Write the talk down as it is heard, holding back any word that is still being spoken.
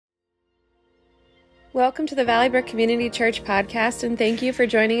Welcome to the Valley Brook Community Church podcast, and thank you for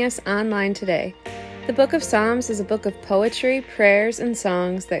joining us online today. The Book of Psalms is a book of poetry, prayers, and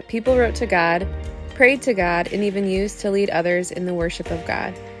songs that people wrote to God, prayed to God, and even used to lead others in the worship of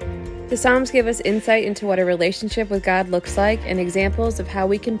God. The Psalms give us insight into what a relationship with God looks like and examples of how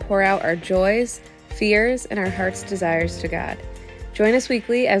we can pour out our joys, fears, and our heart's desires to God. Join us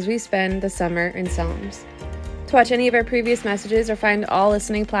weekly as we spend the summer in Psalms. To watch any of our previous messages or find all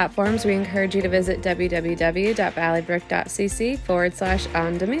listening platforms, we encourage you to visit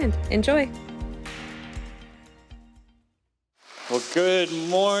www.valleybrook.cc/on-demand. Enjoy. Well, good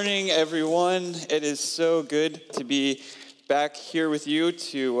morning, everyone. It is so good to be back here with you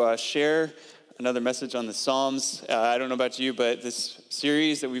to share another message on the Psalms. I don't know about you, but this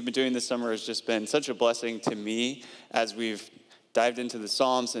series that we've been doing this summer has just been such a blessing to me as we've dived into the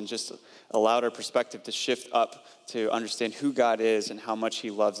Psalms and just allowed our perspective to shift up to understand who God is and how much He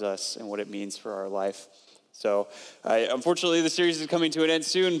loves us and what it means for our life. So unfortunately, the series is coming to an end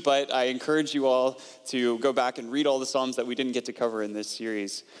soon, but I encourage you all to go back and read all the Psalms that we didn't get to cover in this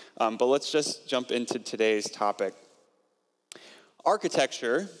series. But let's just jump into today's topic.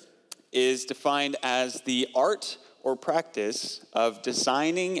 Architecture is defined as the art or practice of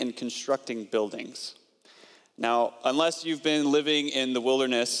designing and constructing buildings. Now, unless you've been living in the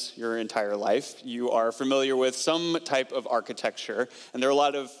wilderness your entire life, you are familiar with some type of architecture. And there are a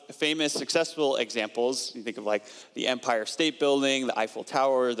lot of famous, successful examples. You think of like the Empire State Building, the Eiffel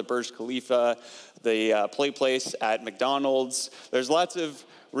Tower, the Burj Khalifa, the Play Place at McDonald's. There's lots of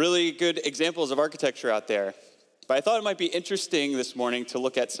really good examples of architecture out there. But I thought it might be interesting this morning to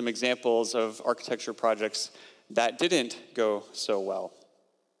look at some examples of architecture projects that didn't go so well.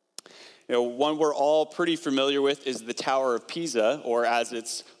 One we're all pretty familiar with is the Tower of Pisa, or as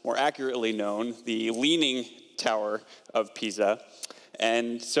it's more accurately known, the Leaning Tower of Pisa.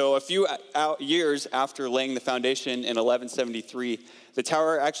 And so a few years after laying the foundation in 1173, the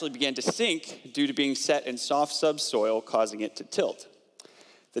tower actually began to sink due to being set in soft subsoil, causing it to tilt.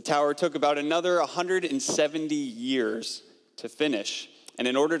 The tower took about another 170 years to finish. And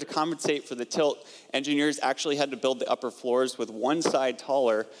in order to compensate for the tilt, engineers actually had to build the upper floors with one side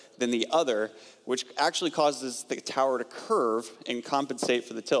taller than the other, which actually causes the tower to curve and compensate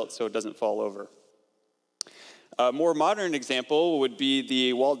for the tilt so it doesn't fall over. A more modern example would be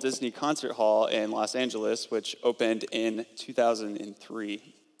the Walt Disney Concert Hall in Los Angeles, which opened in 2003.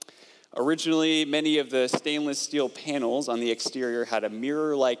 Originally, many of the stainless steel panels on the exterior had a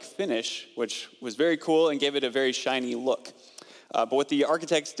mirror-like finish, which was very cool and gave it a very shiny look. But what the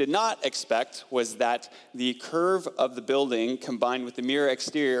architects did not expect was that the curve of the building combined with the mirror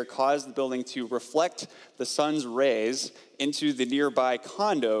exterior caused the building to reflect the sun's rays into the nearby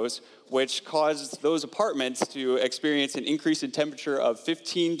condos, which caused those apartments to experience an increase in temperature of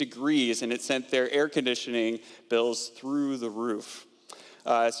 15 degrees, and it sent their air conditioning bills through the roof.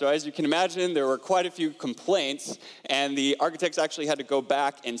 So as you can imagine, there were quite a few complaints, and the architects actually had to go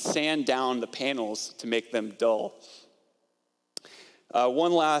back and sand down the panels to make them dull.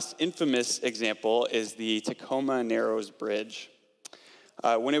 One last infamous example is the Tacoma Narrows Bridge.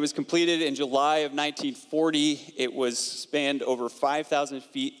 When it was completed in July of 1940, it was spanned over 5,000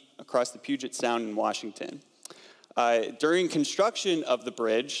 feet across the Puget Sound in Washington. During construction of the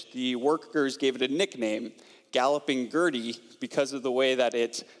bridge, the workers gave it a nickname, Galloping Gertie, because of the way that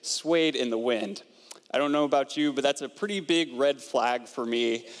it swayed in the wind. I don't know about you, but that's a pretty big red flag for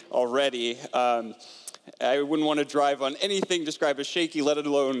me already. I wouldn't want to drive on anything described as shaky, let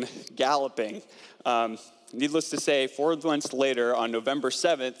alone galloping. Needless to say, 4 months later, on November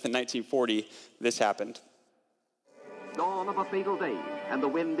 7th, in 1940, this happened. Dawn of a fatal day, and the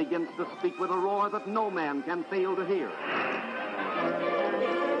wind begins to speak with a roar that no man can fail to hear.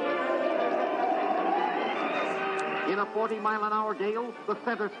 In a 40-mile-an-hour gale, the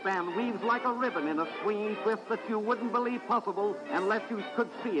center span weaves like a ribbon in a swinging twist that you wouldn't believe possible unless you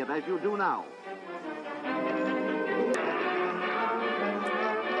could see it as you do now.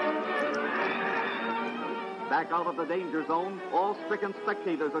 Back out of the danger zone, all stricken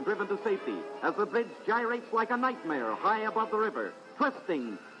spectators are driven to safety as the bridge gyrates like a nightmare high above the river,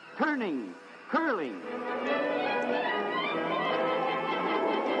 twisting, turning, curling.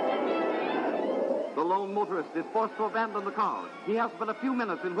 The lone motorist is forced to abandon the car. He has but a few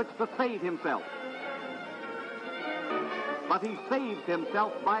minutes in which to save himself. But he saves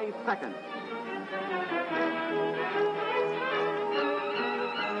himself by seconds.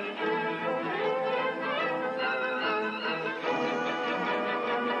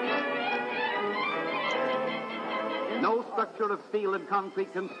 No structure of steel and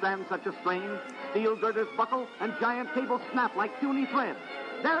concrete can stand such a strain. Steel girders buckle and giant cables snap like puny threads.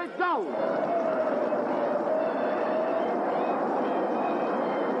 There it goes!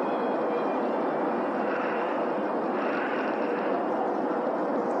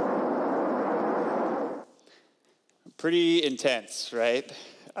 Pretty intense, right?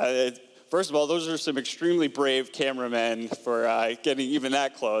 First of all, those are some extremely brave cameramen for getting even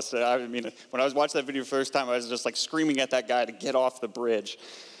that close. I mean, when I was watching that video for the first time, I was just like screaming at that guy to get off the bridge.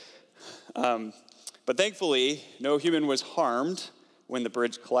 But thankfully, no human was harmed when the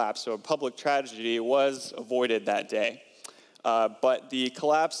bridge collapsed, so a public tragedy was avoided that day. But the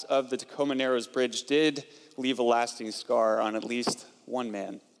collapse of the Tacoma Narrows Bridge did leave a lasting scar on at least one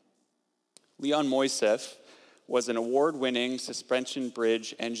man. Leon Moiseff was an award-winning suspension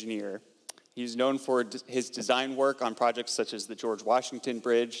bridge engineer. He's known for his design work on projects such as the George Washington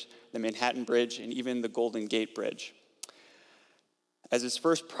Bridge, the Manhattan Bridge, and even the Golden Gate Bridge. As his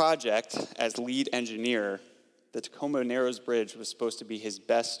first project as lead engineer, the Tacoma Narrows Bridge was supposed to be his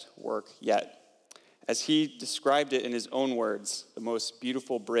best work yet. As he described it in his own words, the most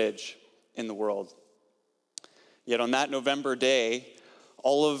beautiful bridge in the world. Yet on that November day,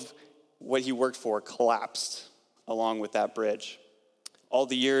 all of what he worked for collapsed along with that bridge. All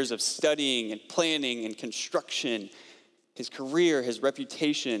the years of studying and planning and construction, his career, his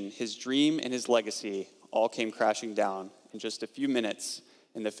reputation, his dream, and his legacy all came crashing down in just a few minutes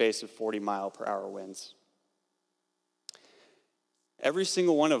in the face of 40-mile-per-hour winds. Every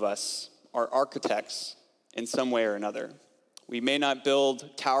single one of us are architects in some way or another. We may not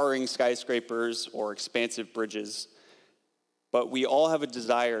build towering skyscrapers or expansive bridges, but we all have a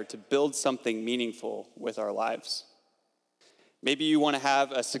desire to build something meaningful with our lives. Maybe you want to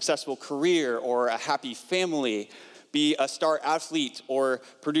have a successful career or a happy family, be a star athlete, or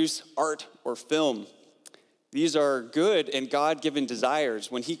produce art or film. These are good and God-given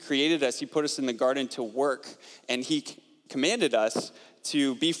desires. When he created us, he put us in the garden to work, and he commanded us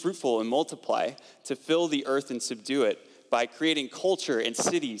to be fruitful and multiply, to fill the earth and subdue it by creating culture and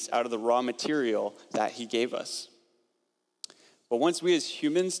cities out of the raw material that he gave us. But once we as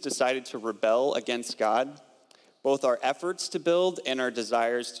humans decided to rebel against God, both our efforts to build and our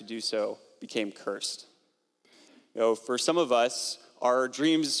desires to do so became cursed. For some of us, our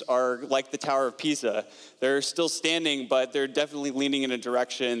dreams are like the Tower of Pisa. They're still standing, but they're definitely leaning in a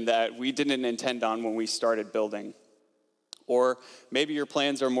direction that we didn't intend on when we started building. Or maybe your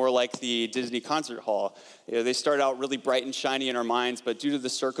plans are more like the Disney concert hall. They start out really bright and shiny in our minds, but due to the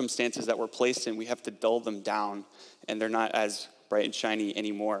circumstances that we're placed in, we have to dull them down, and they're not as bright and shiny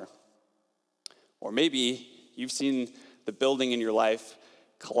anymore. Or maybe you've seen the building in your life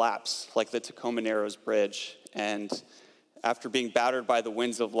collapse like the Tacoma Narrows Bridge, and after being battered by the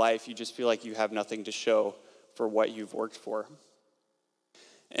winds of life, you just feel like you have nothing to show for what you've worked for.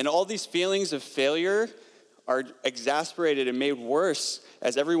 And all these feelings of failure are exasperated and made worse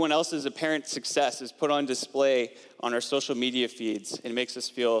as everyone else's apparent success is put on display on our social media feeds, and it makes us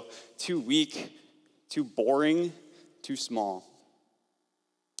feel too weak, too boring, too small.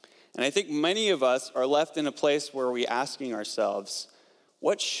 And I think many of us are left in a place where we're asking ourselves,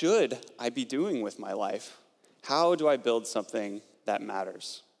 what should I be doing with my life? How do I build something that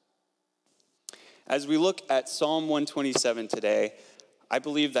matters? As we look at Psalm 127 today, I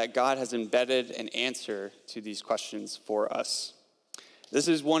believe that God has embedded an answer to these questions for us. This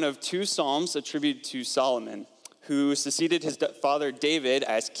is one of two psalms attributed to Solomon, who succeeded his father David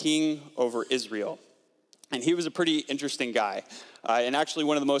as king over Israel. And he was a pretty interesting guy, and actually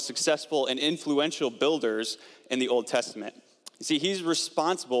one of the most successful and influential builders in the Old Testament. You see, he's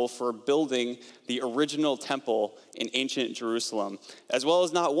responsible for building the original temple in ancient Jerusalem, as well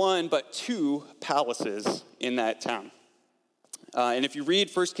as not one, but two palaces in that town. And if you read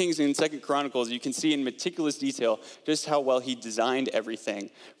 1 Kings and 2 Chronicles, you can see in meticulous detail just how well he designed everything,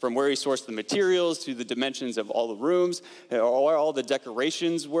 from where he sourced the materials to the dimensions of all the rooms, where all the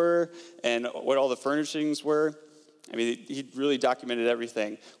decorations were, and what all the furnishings were. I mean, he really documented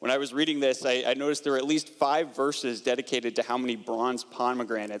everything. When I was reading this, I noticed there were at least 5 verses dedicated to how many bronze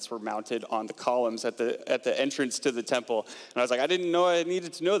pomegranates were mounted on the columns at the entrance to the temple. And I was like, I didn't know I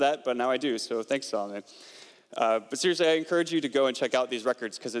needed to know that, but now I do, so thanks, Solomon. But seriously, I encourage you to go and check out these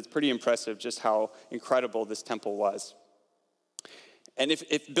records because it's pretty impressive just how incredible this temple was. And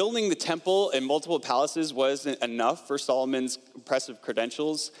if building the temple and multiple palaces wasn't enough for Solomon's impressive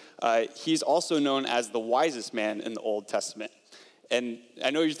credentials, he's also known as the wisest man in the Old Testament. And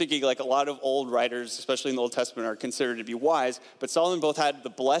I know you're thinking like a lot of old writers, especially in the Old Testament, are considered to be wise, but Solomon both had the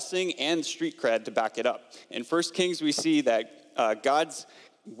blessing and street cred to back it up. In 1 Kings, we see that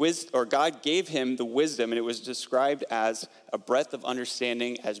God gave him the wisdom, and it was described as a breadth of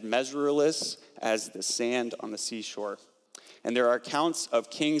understanding as measureless as the sand on the seashore. And there are accounts of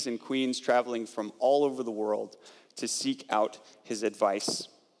kings and queens traveling from all over the world to seek out his advice.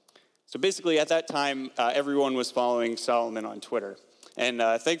 So basically, at that time, everyone was following Solomon on Twitter. And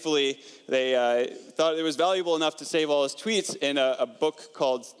thankfully, they thought it was valuable enough to save all his tweets in a book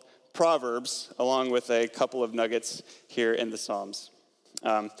called Proverbs, along with a couple of nuggets here in the Psalms.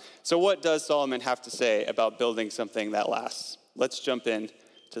 So what does Solomon have to say about building something that lasts? Let's jump in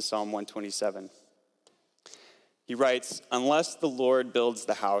to Psalm 127. He writes, "Unless the Lord builds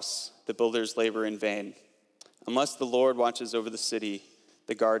the house, the builders labor in vain. Unless the Lord watches over the city,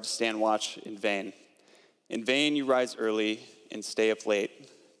 the guards stand watch in vain. In vain you rise early and stay up late,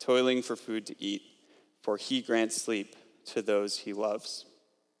 toiling for food to eat, for he grants sleep to those he loves."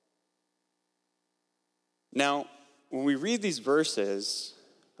 Now, when we read these verses,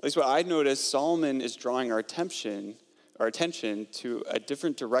 at least what I noticed, Solomon is drawing our attention to a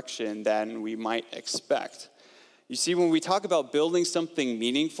different direction than we might expect. You see, when we talk about building something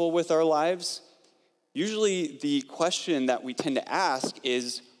meaningful with our lives, usually the question that we tend to ask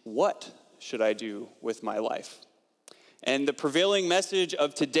is, what should I do with my life? And the prevailing message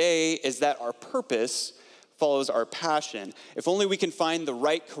of today is that our purpose follows our passion. If only we can find the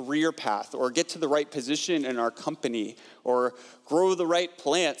right career path, or get to the right position in our company, or grow the right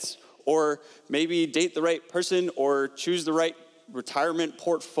plants, or maybe date the right person, or choose the right retirement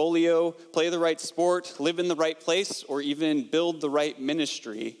portfolio, play the right sport, live in the right place, or even build the right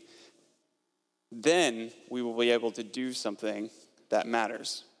ministry, then we will be able to do something that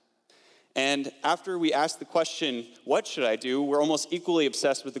matters. And after we ask the question, what should I do? We're almost equally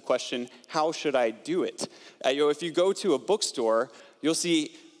obsessed with the question, how should I do it? If you go to a bookstore, you'll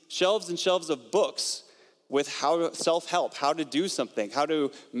see shelves and shelves of books with self-help, how to do something, how to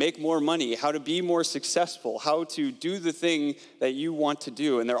make more money, how to be more successful, how to do the thing that you want to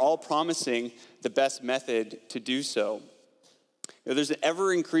do. And they're all promising the best method to do so. There's an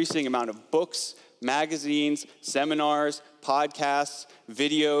ever-increasing amount of books, magazines, seminars, podcasts,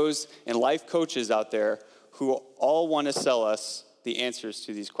 videos, and life coaches out there who all want to sell us the answers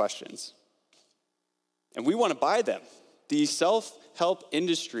to these questions. And we want to buy them. The self-help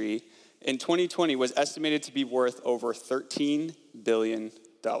industry in 2020 was estimated to be worth over $13 billion.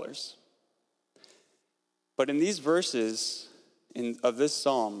 But in these verses of this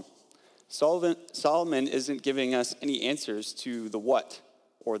psalm, Solomon isn't giving us any answers to the what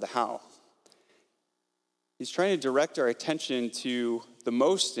or the how. He's trying to direct our attention to the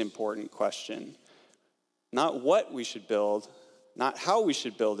most important question, not what we should build, not how we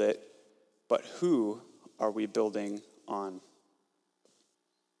should build it, but who are we building on?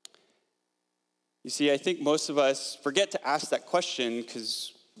 You see, I think most of us forget to ask that question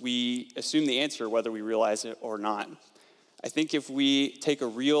because we assume the answer whether we realize it or not. I think if we take a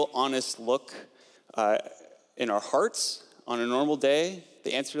real honest look in our hearts on a normal day,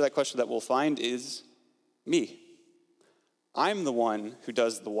 the answer to that question that we'll find is me. I'm the one who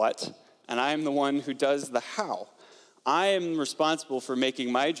does the what, and I'm the one who does the how. I am responsible for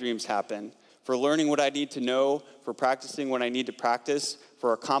making my dreams happen, for learning what I need to know, for practicing what I need to practice,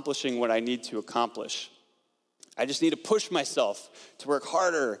 for accomplishing what I need to accomplish. I just need to push myself to work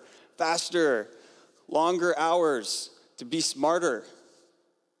harder, faster, longer hours, to be smarter.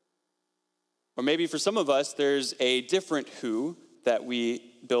 Or maybe for some of us, there's a different who that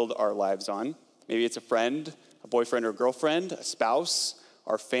we build our lives on. Maybe it's a friend, a boyfriend or girlfriend, a spouse,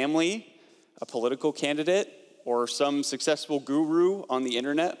 our family, a political candidate, or some successful guru on the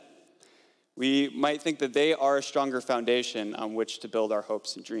internet. We might think that they are a stronger foundation on which to build our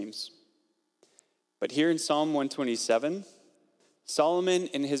hopes and dreams. But here in Psalm 127, Solomon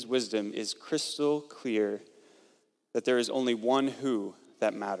in his wisdom is crystal clear that there is only one who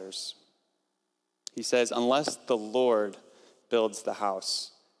that matters. He says, unless the Lord builds the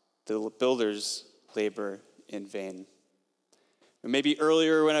house, the builders labor in vain. And maybe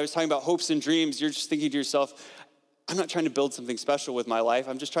earlier when I was talking about hopes and dreams, you're just thinking to yourself, I'm not trying to build something special with my life.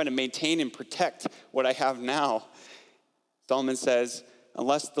 I'm just trying to maintain and protect what I have now. Solomon says,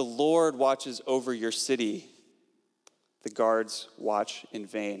 unless the Lord watches over your city, the guards watch in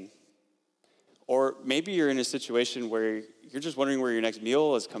vain. Or maybe you're in a situation where you're just wondering where your next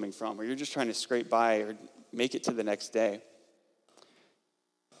meal is coming from, or you're just trying to scrape by or make it to the next day.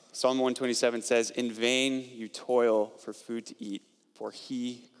 Psalm 127 says, in vain you toil for food to eat, for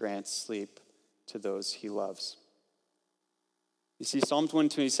he grants sleep to those he loves. You see, Psalm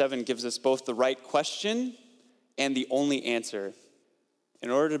 127 gives us both the right question and the only answer. In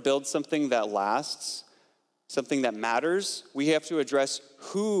order to build something that lasts, something that matters, we have to address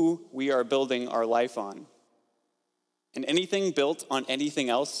who we are building our life on. And anything built on anything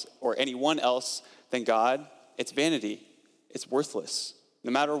else or anyone else than God, it's vanity. it's worthless,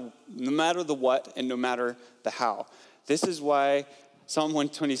 no matter the what and no matter the how. This is why Psalm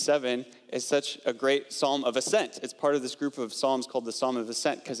 127 is such a great psalm of ascent. It's part of this group of psalms called the Psalm of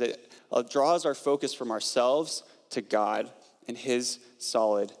Ascent because it draws our focus from ourselves to God and his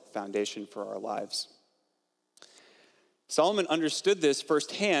solid foundation for our lives. Solomon understood this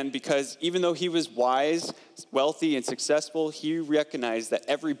firsthand because even though he was wise, wealthy, and successful, he recognized that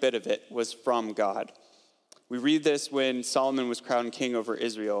every bit of it was from God. We read this when Solomon was crowned king over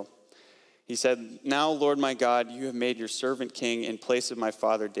Israel. He said, "Now, Lord my God, you have made your servant king in place of my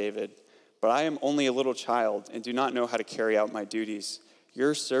father David. But I am only a little child and do not know how to carry out my duties.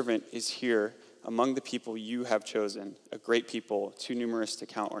 Your servant is here among the people you have chosen, a great people, too numerous to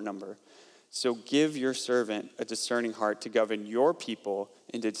count or number. So give your servant a discerning heart to govern your people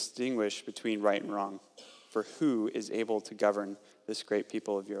and to distinguish between right and wrong. For who is able to govern this great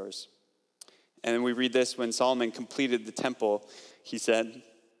people of yours?" And then we read this when Solomon completed the temple. He said,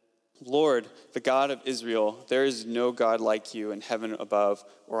 "Lord, the God of Israel, there is no God like you in heaven above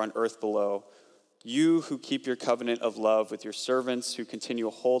or on earth below. You who keep your covenant of love with your servants who continue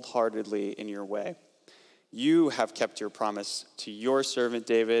wholeheartedly in your way. You have kept your promise to your servant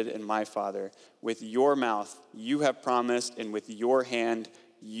David and my father. With your mouth you have promised, and with your hand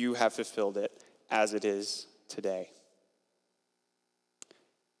you have fulfilled it, as it is today."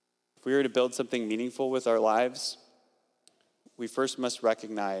 If we are to build something meaningful with our lives, we first must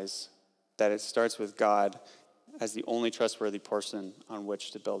recognize that it starts with God as the only trustworthy person on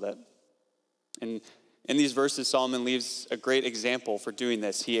which to build it. And in these verses, Solomon leaves a great example for doing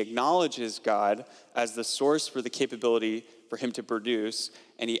this. He acknowledges God as the source for the capability for him to produce,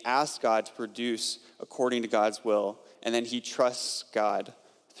 and he asks God to produce according to God's will, and then he trusts God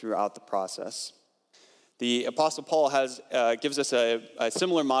throughout the process. The Apostle Paul gives us a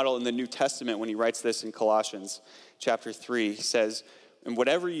similar model in the New Testament when he writes this in Colossians chapter 3. He says, "And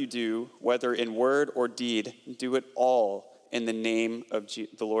whatever you do, whether in word or deed, do it all in the name of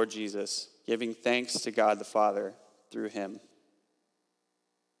the Lord Jesus, giving thanks to God the Father through him."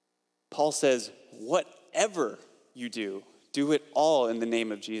 Paul says, whatever you do it all in the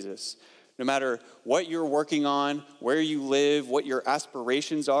name of Jesus. No matter what you're working on, where you live, what your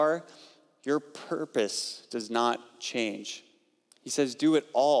aspirations are, your purpose does not change. He says, do it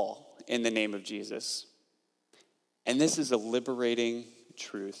all in the name of Jesus. And this is a liberating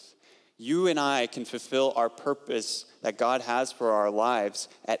truth. You and I can fulfill our purpose that God has for our lives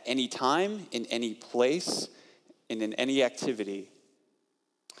at any time, in any place, and in any activity.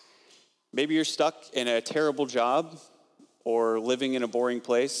 Maybe you're stuck in a terrible job or living in a boring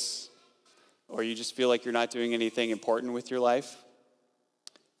place, or you just feel like you're not doing anything important with your life.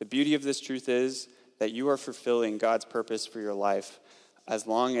 The beauty of this truth is that you are fulfilling God's purpose for your life as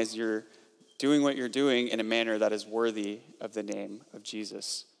long as you're doing what you're doing in a manner that is worthy of the name of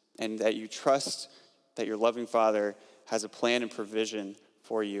Jesus, and that you trust that your loving Father has a plan and provision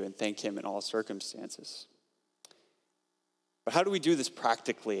for you and thank him in all circumstances. But how do we do this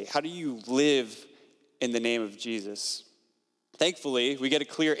practically? How do you live in the name of Jesus? Thankfully, we get a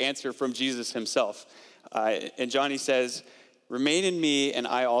clear answer from Jesus himself. And John, he says, "Remain in me, and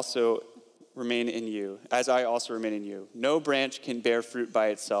I also remain in you, as I also remain in you. No branch can bear fruit by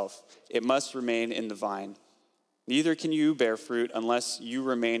itself. It must remain in the vine. Neither can you bear fruit unless you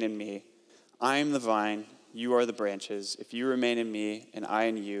remain in me. I am the vine, you are the branches. If you remain in me, and I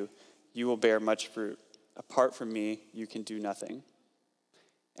in you, you will bear much fruit. Apart from me, you can do nothing."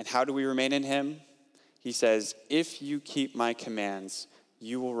 And how do we remain in him? He says, "If you keep my commands,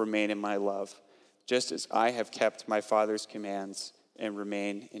 you will remain in my love, just as I have kept my Father's commands and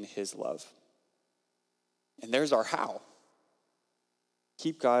remain in his love." And there's our how.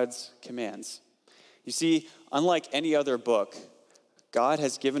 Keep God's commands. You see, unlike any other book, God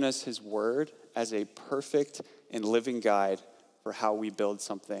has given us his word as a perfect and living guide for how we build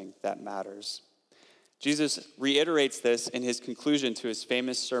something that matters. Jesus reiterates this in his conclusion to his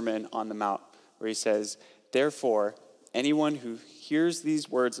famous Sermon on the Mount, where he says, "Therefore, anyone who hears these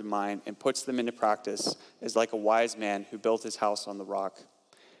words of mine and puts them into practice is like a wise man who built his house on the rock.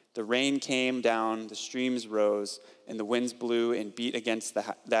 The rain came down, the streams rose, and the winds blew and beat against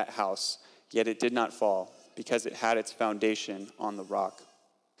that house, yet it did not fall, because it had its foundation on the rock.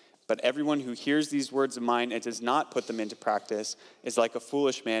 But everyone who hears these words of mine and does not put them into practice is like a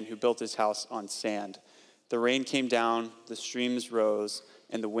foolish man who built his house on sand. The rain came down, the streams rose,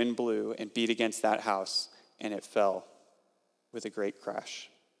 and the wind blew and beat against that house, and it fell with a great crash."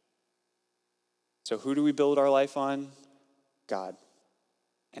 So who do we build our life on? God.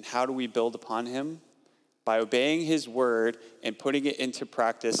 And how do we build upon him? by obeying his word and putting it into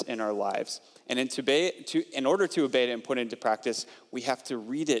practice in our lives. And in order to obey it and put it into practice, we have to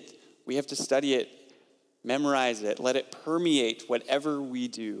read it. We have to study it, memorize it, let it permeate whatever we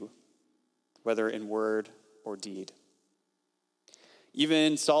do, whether in word or deed.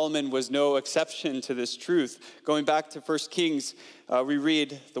 Even Solomon was no exception to this truth. Going back to 1 Kings, we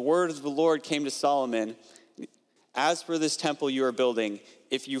read, "The word of the Lord came to Solomon, as for this temple you are building,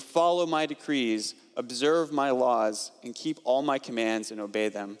 if you follow my decrees, observe my laws, and keep all my commands and obey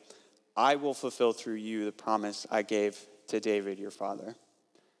them, I will fulfill through you the promise I gave to David your father."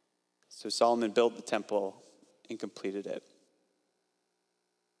 So Solomon built the temple and completed it.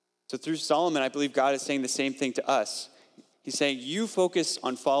 So through Solomon, I believe God is saying the same thing to us. He's saying, you focus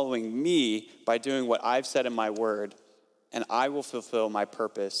on following me by doing what I've said in my word, and I will fulfill my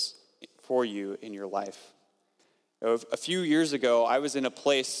purpose for you in your life. A few years ago, I was in a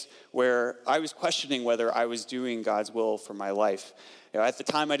place where I was questioning whether I was doing God's will for my life. At the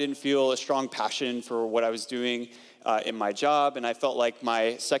time, I didn't feel a strong passion for what I was doing in my job, and I felt like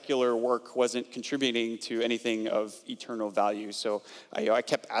my secular work wasn't contributing to anything of eternal value. So I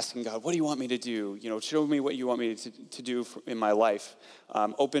kept asking God, what do you want me to do? Show me what you want me to do in my life.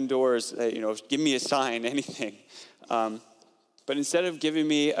 Open doors, give me a sign, anything. But instead of giving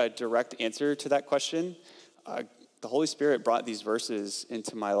me a direct answer to that question, the Holy Spirit brought these verses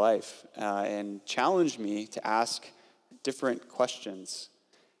into my life and challenged me to ask different questions.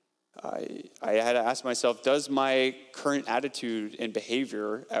 I had to ask myself, does my current attitude and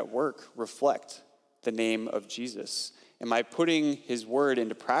behavior at work reflect the name of Jesus? Am I putting his word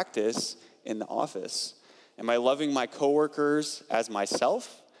into practice in the office? Am I loving my coworkers as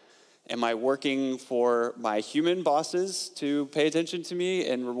myself? Am I working for my human bosses to pay attention to me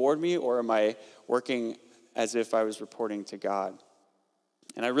and reward me, or am I working as if I was reporting to God?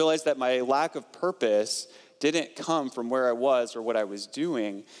 And I realized that my lack of purpose didn't come from where I was or what I was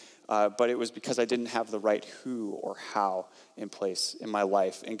doing, but it was because I didn't have the right who or how in place in my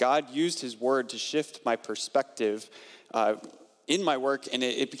life. And God used his word to shift my perspective in my work, and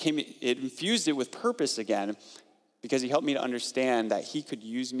it infused it with purpose again, because he helped me to understand that he could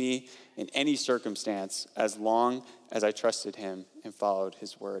use me in any circumstance as long as I trusted him and followed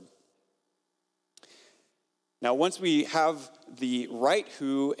his word. Now, once we have the right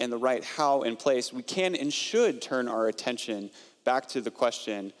who and the right how in place, we can and should turn our attention back to the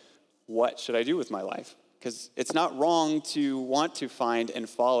question, what should I do with my life? Because it's not wrong to want to find and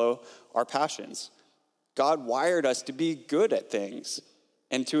follow our passions. God wired us to be good at things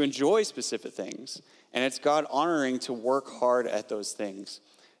and to enjoy specific things. And it's God honoring to work hard at those things.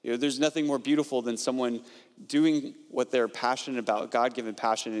 There's nothing more beautiful than someone doing what they're passionate about, God-given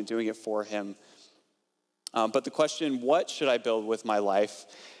passion, and doing it for him. But the question, what should I build with my life,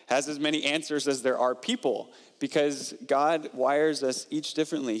 has as many answers as there are people, because God wires us each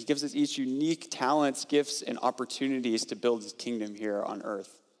differently. He gives us each unique talents, gifts, and opportunities to build his kingdom here on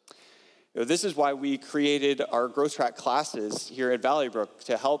earth. This is why we created our Growth Track classes here at Valley Brook,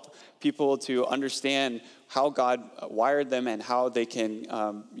 to help people to understand how God wired them and how they can,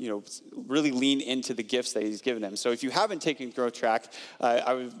 really lean into the gifts that he's given them. So if you haven't taken Growth Track,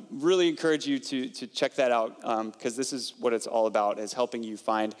 I would really encourage you to check that out, because this is what it's all about, is helping you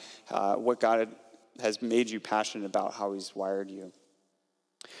find what God has made you passionate about, how he's wired you.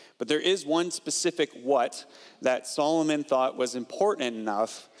 But there is one specific what that Solomon thought was important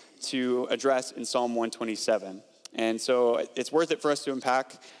enough to address in Psalm 127. And so it's worth it for us to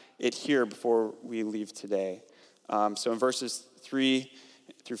unpack it here before we leave today. So in verses 3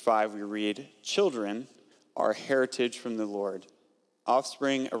 through 5, we read, "Children are a heritage from the Lord,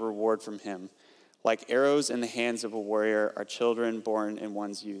 offspring a reward from him. Like arrows in the hands of a warrior are children born in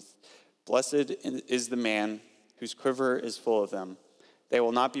one's youth. Blessed is the man whose quiver is full of them. They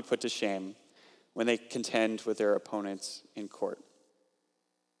will not be put to shame when they contend with their opponents in court."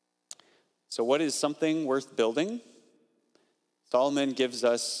 So what is something worth building? Solomon gives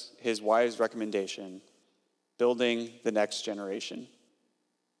us his wise recommendation: building the next generation.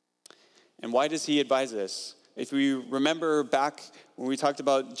 And why does he advise us? If we remember back when we talked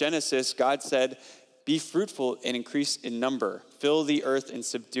about Genesis, God said, "Be fruitful and increase in number, fill the earth and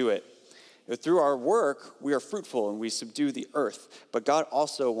subdue it." Through our work, we are fruitful and we subdue the earth, but God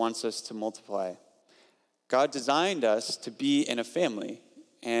also wants us to multiply. God designed us to be in a family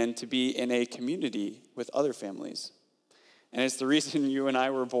and to be in a community with other families. And it's the reason you and I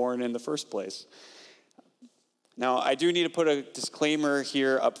were born in the first place. Now, I do need to put a disclaimer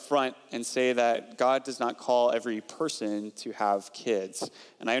here up front and say that God does not call every person to have kids.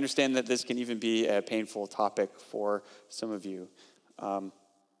 And I understand that this can even be a painful topic for some of you.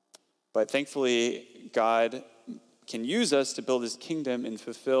 But thankfully, God can use us to build his kingdom and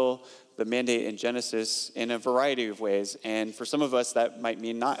fulfill the mandate in Genesis in a variety of ways. And for some of us, that might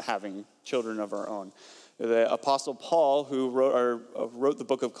mean not having children of our own. The Apostle Paul, who wrote the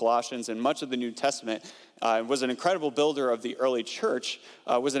book of Colossians and much of the New Testament, was an incredible builder of the early church,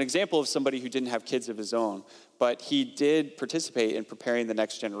 was an example of somebody who didn't have kids of his own. But he did participate in preparing the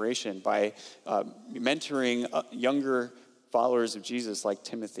next generation by mentoring younger followers of Jesus like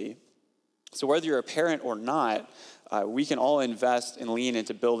Timothy. So whether you're a parent or not, we can all invest and lean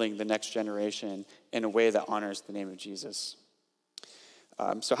into building the next generation in a way that honors the name of Jesus.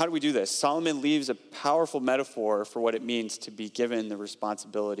 So how do we do this? Solomon leaves a powerful metaphor for what it means to be given the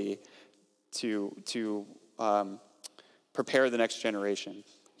responsibility to prepare the next generation.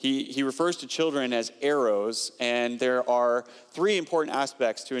 He refers to children as arrows, and there are three important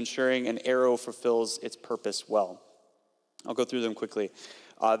aspects to ensuring an arrow fulfills its purpose well. I'll go through them quickly.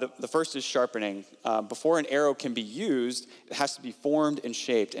 The first is sharpening. Before an arrow can be used, it has to be formed and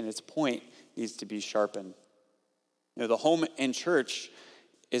shaped, and its point needs to be sharpened. The home and church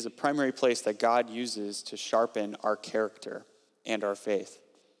is a primary place that God uses to sharpen our character and our faith.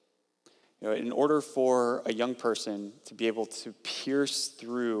 In order for a young person to be able to pierce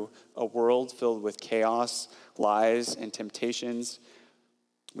through a world filled with chaos, lies, and temptations,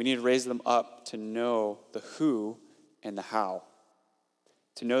 we need to raise them up to know the who and the how.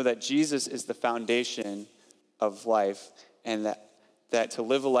 To know that Jesus is the foundation of life, and that to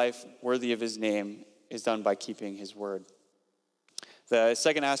live a life worthy of his name is done by keeping his word. The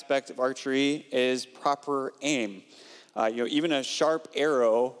second aspect of archery is proper aim. Even a sharp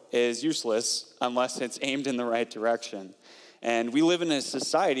arrow is useless unless it's aimed in the right direction. And we live in a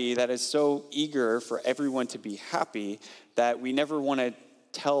society that is so eager for everyone to be happy that we never want to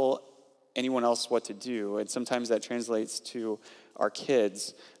tell anyone else what to do. And sometimes that translates to our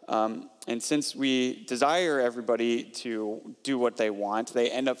kids. And since we desire everybody to do what they want, they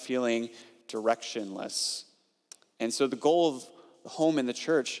end up feeling directionless. And so the goal of the home and the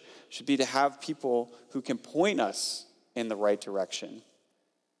church should be to have people who can point us in the right direction,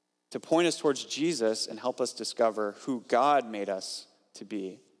 to point us towards Jesus and help us discover who God made us to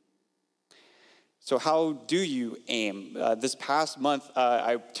be. So how do you aim? This past month,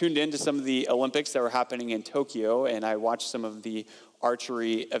 I tuned into some of the Olympics that were happening in Tokyo, and I watched some of the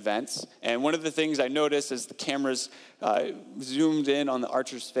archery events. And one of the things I noticed as the cameras zoomed in on the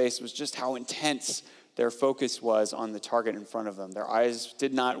archer's face was just how intense their focus was on the target in front of them. Their eyes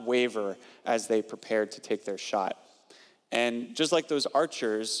did not waver as they prepared to take their shot. And just like those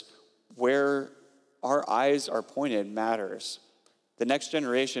archers, where our eyes are pointed matters. The next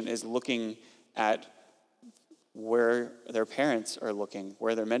generation is looking at where their parents are looking,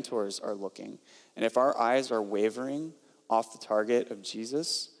 where their mentors are looking. And if our eyes are wavering off the target of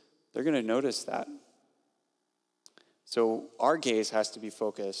Jesus, they're going to notice that. So our gaze has to be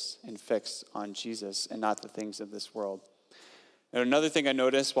focused and fixed on Jesus and not the things of this world. And another thing I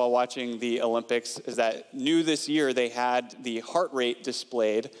noticed while watching the Olympics is that new this year they had the heart rate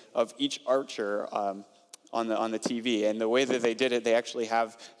displayed of each archer on the TV. And the way that they did it, they actually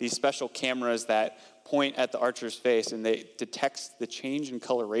have these special cameras that point at the archer's face, and they detect the change in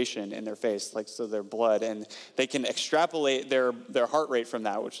coloration in their face, like so their blood, and they can extrapolate their heart rate from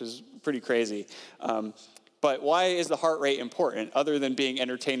that, which is pretty crazy. But why is the heart rate important? Other than being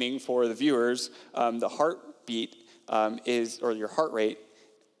entertaining for the viewers, the heartbeat or your heart rate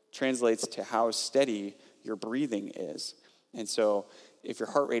translates to how steady your breathing is. And so if your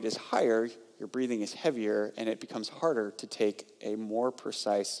heart rate is higher, your breathing is heavier, and it becomes harder to take a more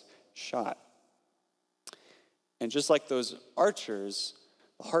precise shot. And just like those archers,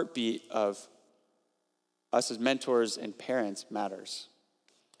 the heartbeat of us as mentors and parents matters.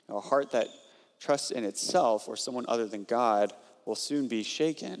 A heart that trusts in itself or someone other than God will soon be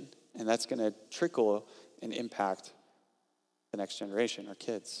shaken, and that's going to trickle and impact the next generation, our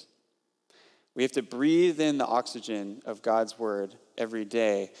kids. We have to breathe in the oxygen of God's word every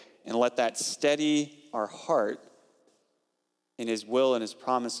day and let that steady our heart in his will and his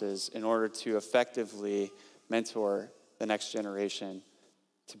promises in order to effectively mentor the next generation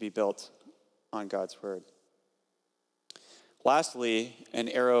to be built on God's word. Lastly, an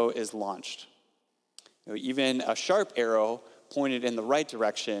arrow is launched. Even a sharp arrow pointed in the right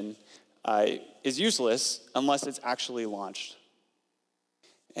direction is useless unless it's actually launched.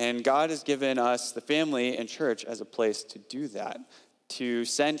 And God has given us the family and church as a place to do that, to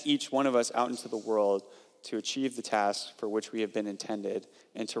send each one of us out into the world to achieve the task for which we have been intended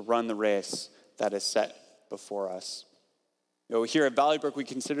and to run the race that is set before us. Here at Valley Brook, we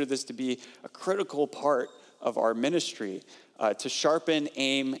consider this to be a critical part of our ministry, to sharpen,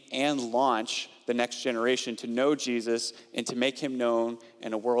 aim, and launch the next generation to know Jesus and to make him known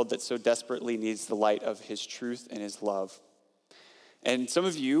in a world that so desperately needs the light of his truth and his love. And some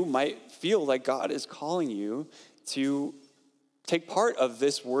of you might feel like God is calling you to take part of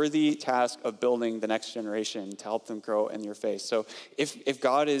this worthy task of building the next generation to help them grow in your faith. So if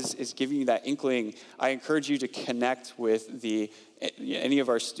God is giving you that inkling, I encourage you to connect with any of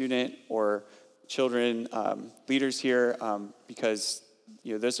our student or children leaders here, because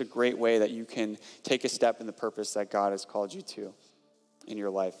there's a great way that you can take a step in the purpose that God has called you to in your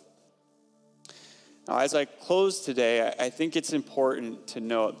life. Now, as I close today, I think it's important to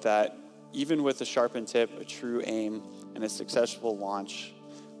note that even with a sharpened tip, a true aim, and a successful launch,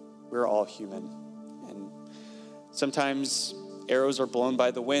 we're all human. And sometimes arrows are blown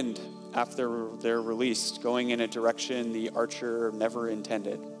by the wind after they're released, going in a direction the archer never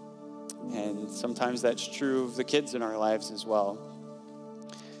intended. And sometimes that's true of the kids in our lives as well.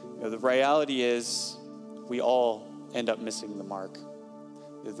 The reality is we all end up missing the mark.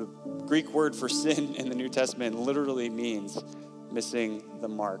 The Greek word for sin in the New Testament literally means missing the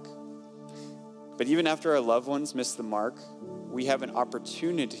mark. But even after our loved ones miss the mark, we have an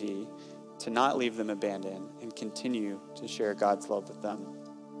opportunity to not leave them abandoned and continue to share God's love with them.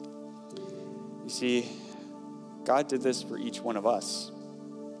 You see, God did this for each one of us.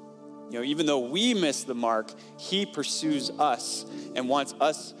 Even though we miss the mark, he pursues us and wants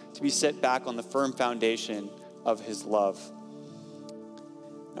us to be set back on the firm foundation of his love.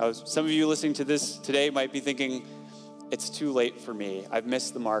 Now, some of you listening to this today might be thinking, it's too late for me. I've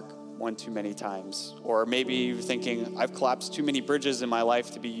missed the mark one too many times. Or maybe you're thinking, I've collapsed too many bridges in my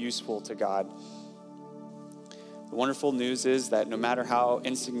life to be useful to God. The wonderful news is that no matter how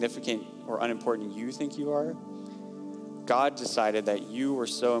insignificant or unimportant you think you are, God decided that you were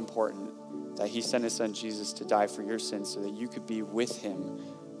so important that he sent his son Jesus to die for your sins so that you could be with him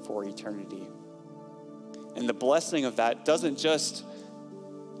for eternity. And the blessing of that doesn't just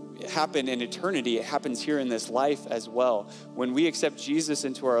happen in eternity, it happens here in this life as well. When we accept Jesus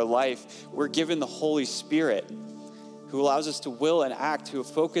into our life, we're given the Holy Spirit who allows us to will and act, to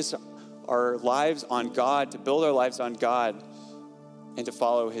focus our lives on God, to build our lives on God, and to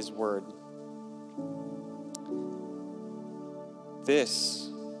follow his word.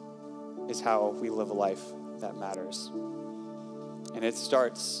 This is how we live a life that matters. And it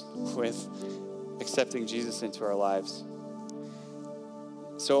starts with accepting Jesus into our lives.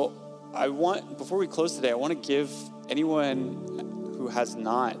 So before we close today, I want to give anyone who has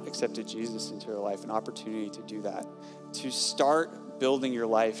not accepted Jesus into their life an opportunity to do that, to start building your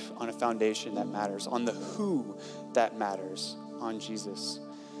life on a foundation that matters, on the who that matters, on Jesus.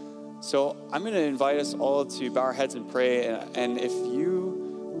 So I'm going to invite us all to bow our heads and pray. And if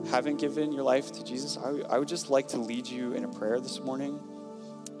you haven't given your life to Jesus, I would just like to lead you in a prayer this morning,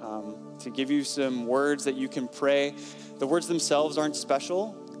 to give you some words that you can pray. The words themselves aren't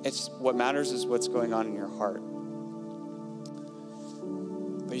special. It's what matters is what's going on in your heart.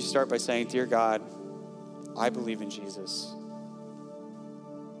 But you start by saying, Dear God, I believe in Jesus.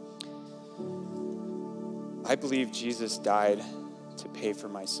 I believe Jesus died to pay for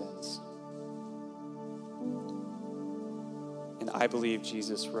my sins. And I believe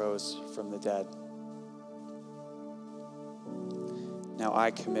Jesus rose from the dead. Now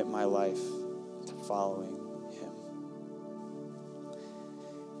I commit my life to following him.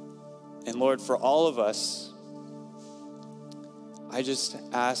 And Lord, for all of us, I just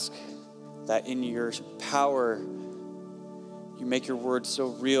ask that in your power, you make your word so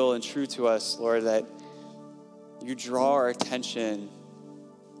real and true to us, Lord, that you draw our attention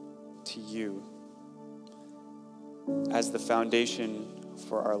to you as the foundation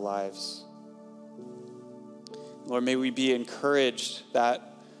for our lives. Lord, may we be encouraged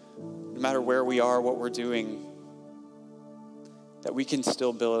that no matter where we are, what we're doing, that we can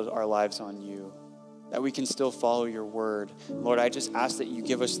still build our lives on you, that we can still follow your word. Lord, I just ask that you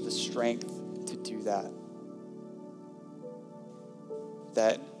give us the strength to do that.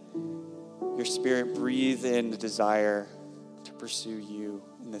 That your Spirit breathe in the desire to pursue you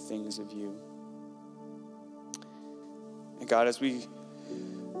and the things of you. And God, as we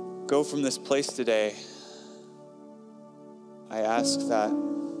go from this place today, I ask that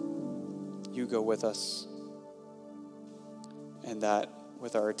you go with us, and that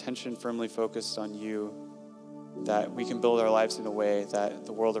with our attention firmly focused on you, that we can build our lives in a way that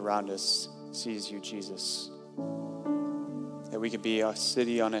the world around us sees you, Jesus. That we can be a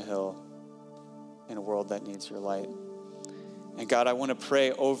city on a hill in a world that needs your light. And God, I want to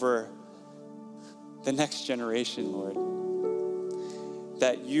pray over the next generation, Lord,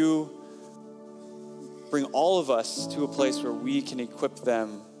 that you bring all of us to a place where we can equip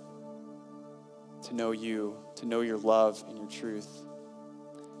them to know you, to know your love and your truth,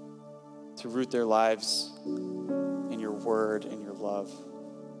 to root their lives in your word and your love.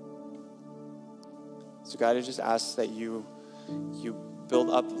 So God, I just ask that you build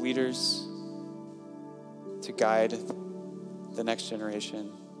up leaders to guide the next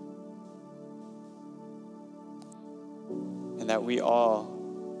generation, and that we all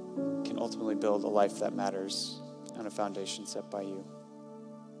can ultimately build a life that matters on a foundation set by you.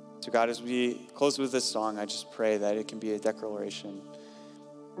 So God, as we close with this song, I just pray that it can be a declaration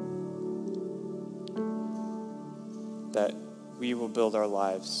that we will build our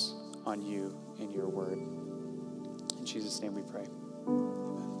lives on you and your word. In Jesus' name we pray.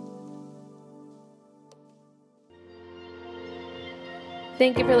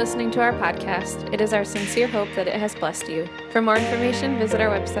 Thank you for listening to our podcast. It is our sincere hope that it has blessed you. For more information, visit our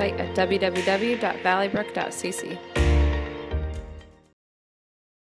website at www.valleybrook.cc.